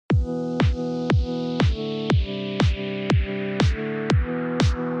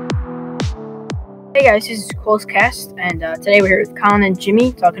Hey guys, this is Cole's Cast, and today we're here with Colin and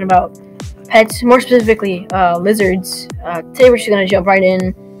Jimmy talking about pets, more specifically lizards. Today we're just going to jump right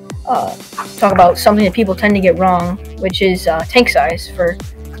in, talk about something that people tend to get wrong, which is tank size. For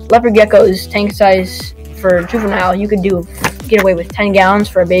leopard geckos, tank size for juvenile, you could get away with 10 gallons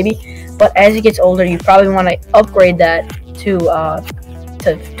for a baby, but as it gets older, you probably want to upgrade that to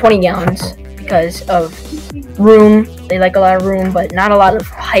 20 gallons because of room. They like a lot of room, but not a lot of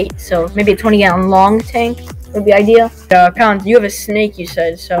height. So maybe a 20-gallon long tank would be ideal. Colin, you have a snake, you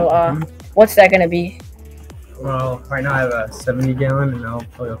said. So what's that going to be? Well, right now I have a 70-gallon, and I'll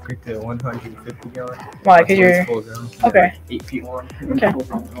probably upgrade to 150-gallon. Why? Because you're okay. 8 feet long. Okay.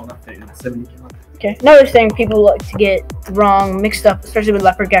 70-gallon. Okay. Another thing people like to get wrong, mixed up, especially with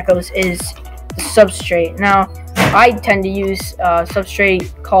leopard geckos, is the substrate. Now, I tend to use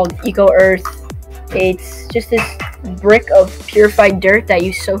substrate called Eco Earth. It's just this brick of purified dirt that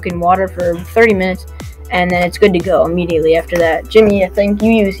you soak in water for 30 minutes, and then it's good to go immediately after that. Jimmy, I think you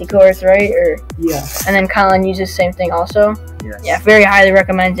use Eco Earth, right? Or yeah. And then Colin uses the same thing also. Yes. Yeah, very highly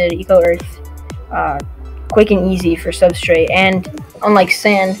recommended. Eco Earth, quick and easy for substrate, and unlike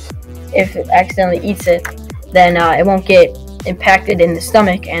sand, if it accidentally eats it, then it won't get impacted in the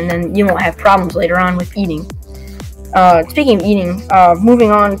stomach, and then you won't have problems later on with eating. Speaking of eating, moving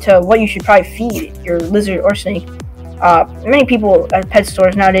on to what you should probably feed your lizard or snake. Many people at pet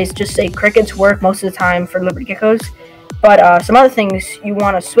stores nowadays just say crickets work most of the time for leopard geckos, but some other things you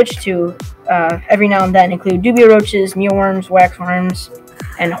want to switch to every now and then include dubia roaches, mealworms, waxworms,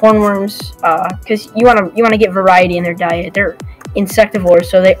 and hornworms, because you want to get variety in their diet. They're insectivores,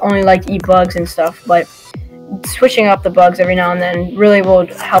 so they only like to eat bugs and stuff, but switching up the bugs every now and then really will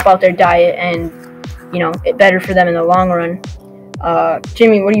help out their diet and it's better for them in the long run.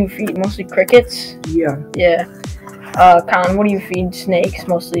 Jimmy, what do you feed? Mostly crickets? Yeah. Yeah. Colin, what do you feed snakes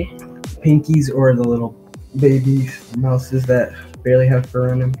mostly? Pinkies or the little baby mouses that barely have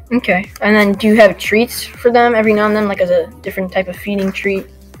fur on them. Okay. And then do you have treats for them every now and then, like as a different type of feeding treat?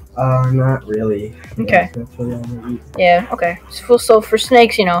 Not really. Okay. That's really all they eat. Yeah, okay. So for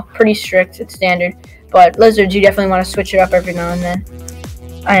snakes, pretty strict, it's standard. But lizards, you definitely want to switch it up every now and then.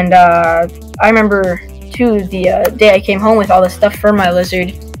 And I remember, too, the day I came home with all the stuff for my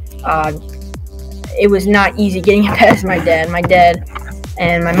lizard, it was not easy getting it past my dad. My dad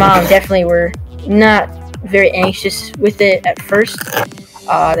and my mom definitely were not very anxious with it at first.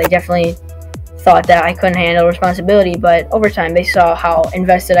 They definitely thought that I couldn't handle responsibility, but over time they saw how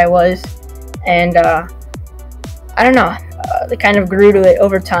invested I was, and I don't know, they kind of grew to it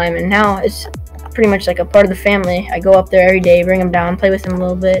over time, and now it's pretty much like a part of the family. I go up there every day, bring them down, play with them a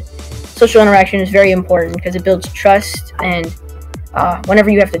little bit. Social interaction is very important because it builds trust, and whenever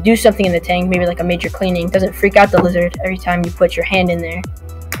you have to do something in the tank, maybe like a major cleaning, it doesn't freak out the lizard every time you put your hand in there.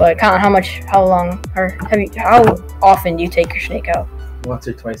 But Colin, how often do you take your snake out? Once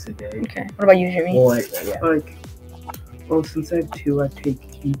or twice a day. Okay. What about you, Jimmy? Well, since I have two, I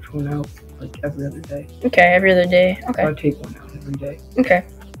take each one out every other day. Okay, every other day. Okay. I take one out every day. Okay.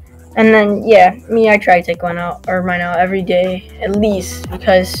 And then, yeah, I try to take mine out every day at least,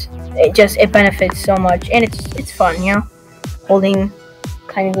 because it benefits so much, and it's fun, holding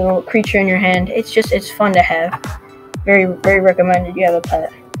tiny little creature in your hand. It's fun to have. Very, very recommended you have a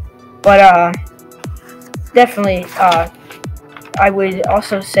pet. But definitely, I would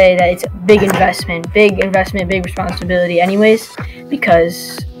also say that it's a big investment, big responsibility anyways,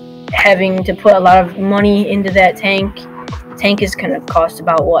 because having to put a lot of money into that tank is going to cost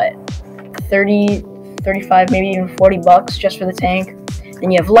about what, 30, 35, maybe even $40 just for the tank. Then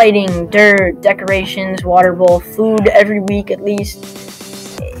you have lighting, dirt, decorations, water bowl, food every week at least.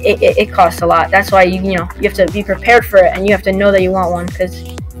 It costs a lot. That's why you have to be prepared for it, and you have to know that you want one, because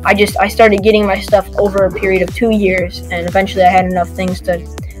I started getting my stuff over a period of 2 years, and eventually I had enough things to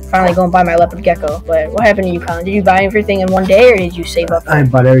finally go and buy my leopard gecko. But what happened to you, Colin? Did you buy everything in one day, or did you save up? I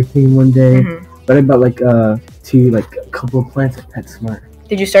bought everything in one day, but I bought a couple of plants at PetSmart.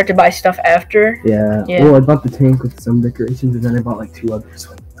 Did you start to buy stuff after? Yeah. Well, I bought the tank with some decorations, and then I bought 2 others.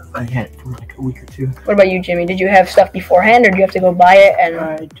 I had it for a week or 2. What about you, Jimmy? Did you have stuff beforehand, or did you have to go buy it? And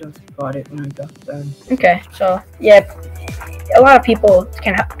I just bought it when I got done. Okay, so yeah, a lot of people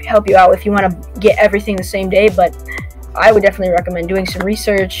can help you out if you want to get everything the same day, but I would definitely recommend doing some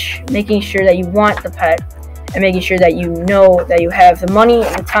research, making sure that you want the pet, and making sure that you know that you have the money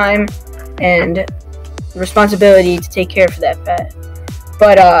and the time and the responsibility to take care of that pet.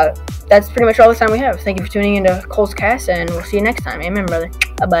 But that's pretty much all the time we have. Thank you for tuning into Cole's Cast, and we'll see you next time. Amen, brother.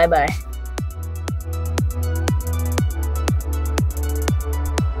 Bye-bye.